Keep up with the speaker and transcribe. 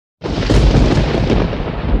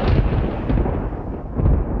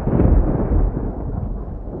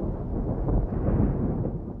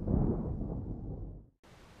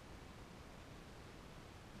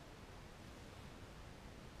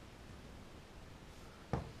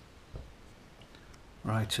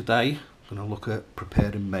Right, today I'm going to look at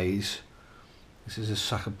preparing maize. This is a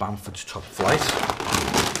sack of Bamford's Top Flight.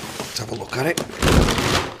 Let's have a look at it.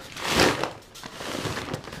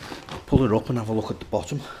 Pull it up and have a look at the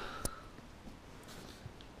bottom.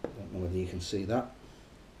 Don't know whether you can see that.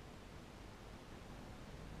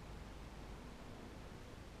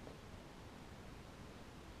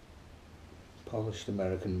 Polished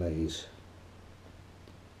American maize.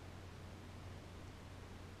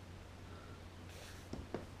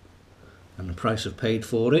 And the price I've paid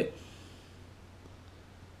for it,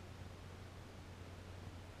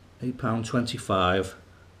 £8.25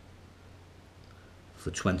 for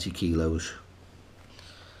 20 kilos.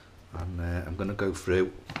 And I'm going to go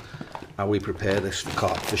through how we prepare this for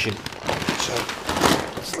carp fishing. So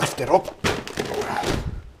let's lift it up.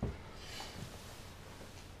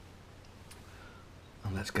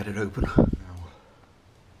 And let's get it open. Now,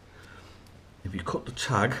 if you cut the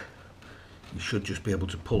tag, you should just be able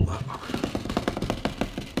to pull that. You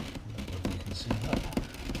can see that.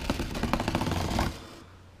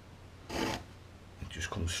 It just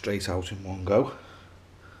comes straight out in one go.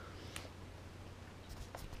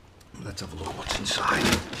 Let's have a look what's inside.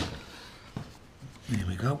 Here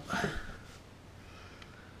we go.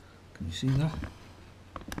 Can you see that?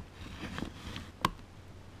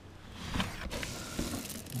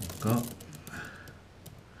 We've got.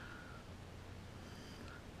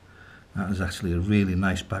 That is actually a really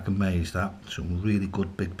nice bag of maize, that. Some really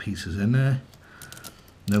good big pieces in there.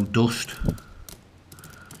 No dust.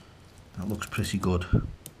 That looks pretty good.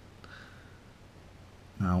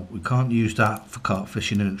 Now, we can't use that for carp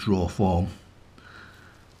fishing in its raw form.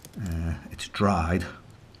 It's dried.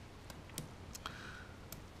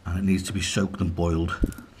 And it needs to be soaked and boiled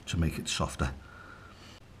to make it softer.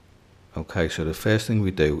 Okay, so the first thing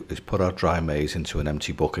we do is put our dry maize into an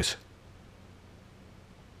empty bucket.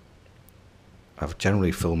 I've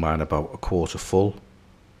generally filled mine about a quarter full,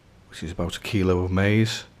 which is about 1 kilo of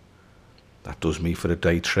maize. That does me for a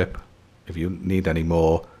day trip. If you need any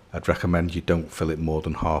more, I'd recommend you don't fill it more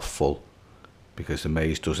than half full, because the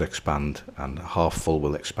maize does expand, and half full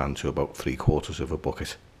will expand to about 3/4 of a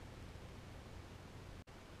bucket.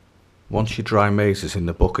 Once your dry maize is in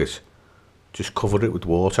the bucket, just cover it with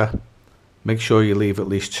water. Make sure you leave at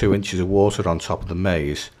least 2 inches of water on top of the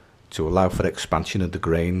maize to allow for expansion of the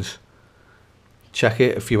grains. Check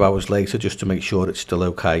it a few hours later just to make sure it's still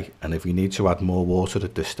okay, and if you need to add more water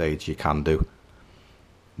at this stage, you can do.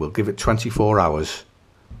 We'll give it 24 hours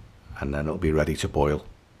and then it'll be ready to boil.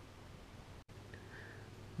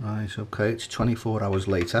 Right, okay, it's 24 hours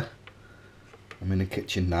later. I'm in the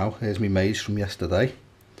kitchen now. Here's my maize from yesterday.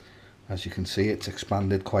 As you can see, it's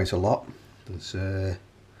expanded quite a lot. There's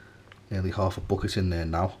nearly half a bucket in there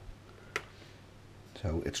now.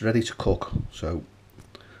 So it's ready to cook. So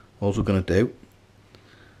all we're going to do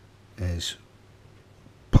is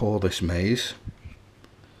pour this maize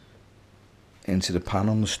into the pan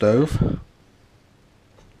on the stove.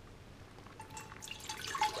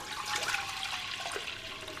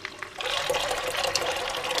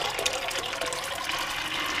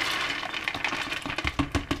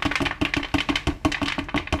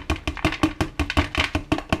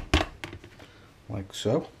 Like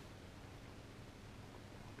so.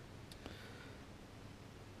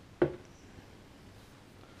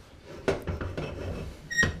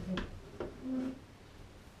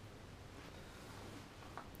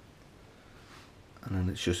 And then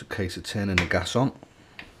it's just a case of turning the gas on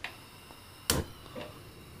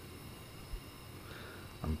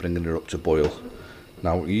and bringing it up to boil.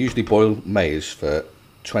 Now, we usually boil maize for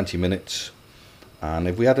 20 minutes, and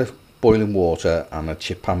if we had a boiling water and a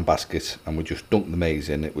chip pan basket and we just dunk the maize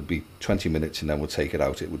in, it would be 20 minutes and then we'll take it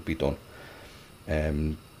out, it would be done.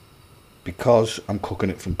 Because I'm cooking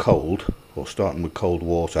it from cold, or starting with cold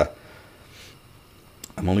water,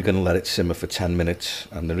 I'm only going to let it simmer for 10 minutes,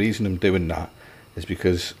 and the reason I'm doing that is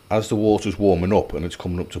because as the water's warming up and it's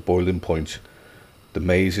coming up to boiling point, the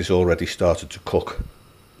maize is already started to cook,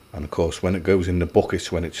 and of course when it goes in the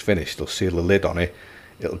bucket, when it's finished, they'll seal the lid on it,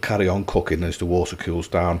 it'll carry on cooking as the water cools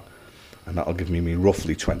down, and that'll give me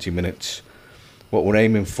roughly 20 minutes. What we're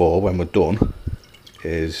aiming for when we're done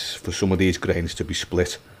is for some of these grains to be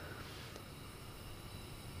split,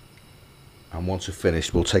 and once it's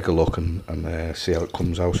finished we'll take a look and see how it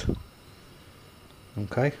comes out.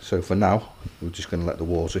 Okay, so for now we're just going to let the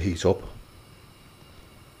water heat up. Right,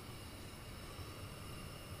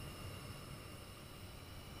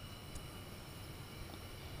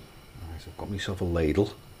 so I've got myself a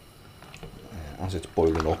ladle. As it's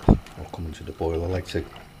boiling up or coming to the boil, I like to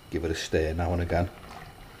give it a stir now and again.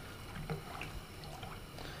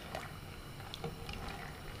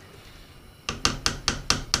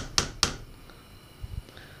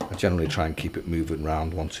 I generally try and keep it moving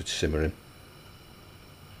around once it's simmering.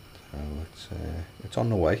 So it's on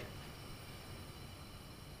the way.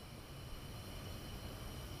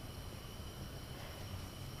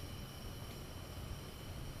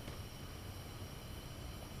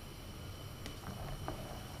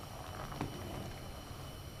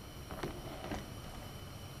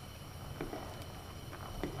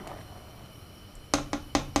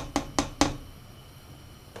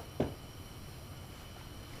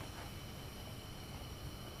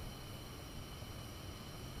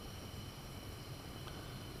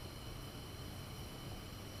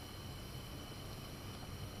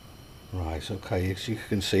 Right, okay, as you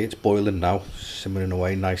can see it's boiling now, simmering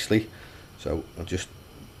away nicely. So I'll just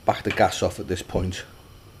back the gas off at this point.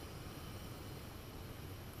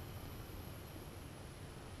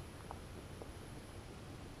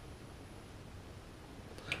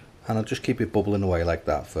 And I'll just keep it bubbling away like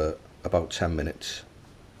that for about 10 minutes.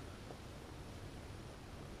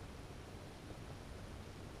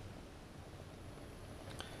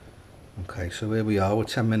 Okay, so here we are, we're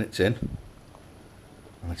 10 minutes in.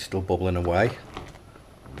 And it's still bubbling away.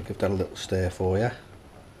 I'll give that a little stir for you.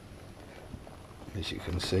 As you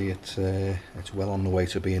can see, it's well on the way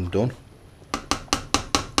to being done.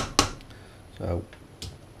 So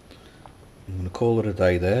I'm going to call it a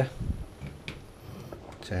day there.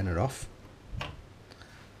 Turn it off.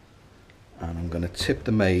 And I'm going to tip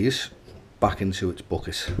the maize back into its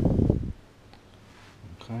bucket.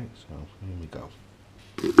 Okay, so here we go.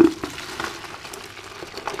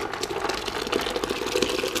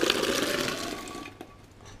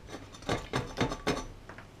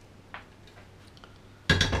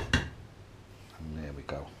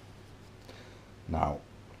 Now,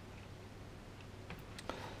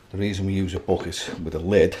 the reason we use a bucket with a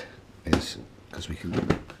lid is because we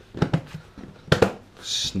can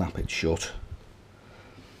snap it shut.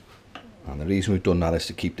 And the reason we've done that is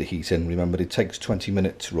to keep the heat in. Remember, it takes 20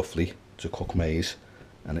 minutes roughly to cook maize,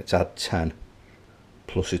 and it's had 10,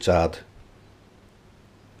 plus it's had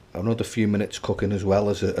another few minutes cooking as well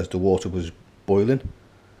as the water was boiling.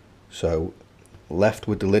 So left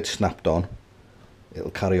with the lid snapped on, it'll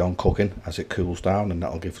carry on cooking as it cools down, and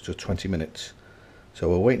that'll give us 20 minutes. So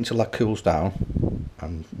we'll wait until that cools down,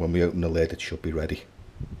 and when we open the lid it should be ready.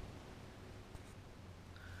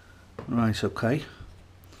 Right, okay,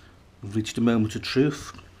 we've reached the moment of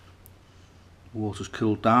truth. The water's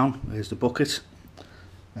cooled down, here's the bucket.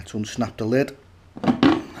 Let's unsnap the lid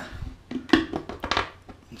and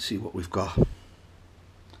see what we've got.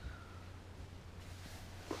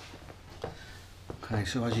 Okay,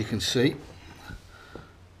 so as you can see,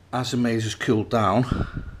 as the maize has cooled down,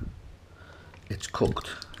 it's cooked.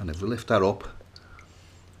 And if we lift that up,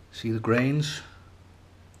 see the grains?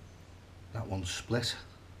 That one's split.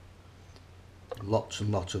 Lots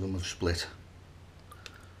and lots of them have split,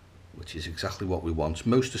 which is exactly what we want.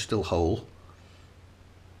 Most are still whole,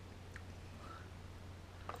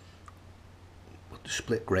 but the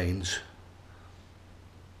split grains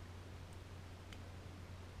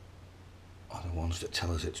are the ones that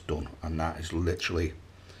tell us it's done, and that is literally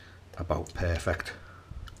about perfect.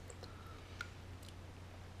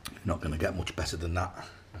 You're not going to get much better than that.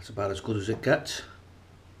 That's about as good as it gets.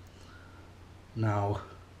 Now,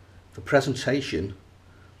 for presentation,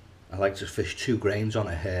 I like to fish 2 grains on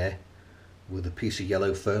a hair with a piece of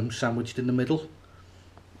yellow foam sandwiched in the middle.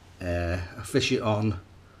 I fish it on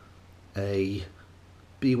a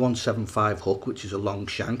B175 hook, which is a long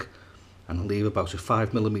shank, and I leave about a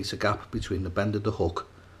 5mm gap between the bend of the hook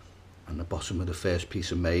and the bottom of the first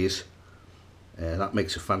piece of maize. That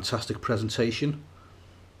makes a fantastic presentation.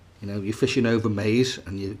 You know, you're fishing over maize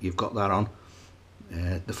and you've got that on.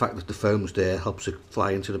 The fact that the foam's there helps it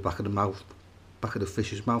fly into the back of the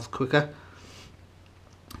fish's mouth quicker,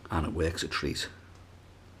 and it works a treat.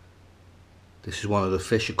 This is one of the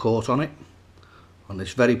fish I caught on it, on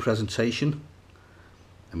this very presentation.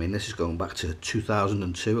 I mean, this is going back to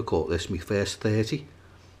 2002. I caught this, my first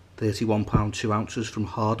 31 pound 2 ounces from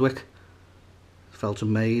Hardwick.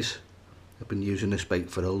 Felton maize. I've been using this bait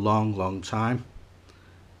for a long time,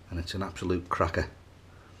 and it's an absolute cracker.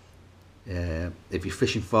 If you're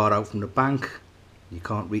fishing far out from the bank, you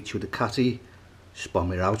can't reach with a catty,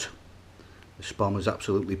 spom it out. The spom is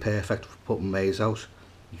absolutely perfect for putting maize out.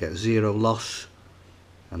 You get 0 loss,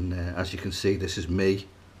 and as you can see, this is me.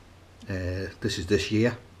 This is this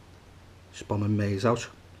year, spomming maize out.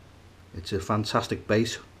 It's a fantastic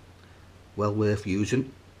bait, well worth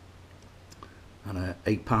using, and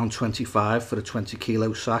 £8.25 for a 20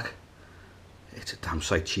 kilo sack. It's a damn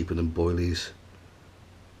sight cheaper than boilies.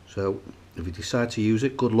 So if you decide to use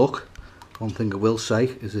it, good luck. One thing I will say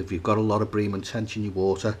is if you've got a lot of bream and tench in your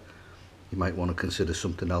water, you might want to consider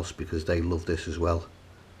something else, because they love this as well.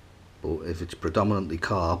 But if it's predominantly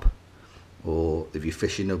carp, or if you're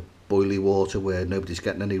fishing a boily water where nobody's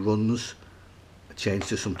getting any runs, a change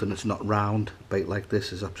to something that's not round, bait like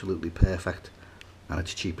this is absolutely perfect, and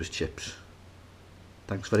it's cheap as chips.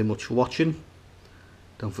 Thanks very much for watching.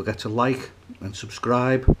 Don't forget to like and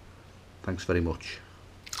subscribe. Thanks very much.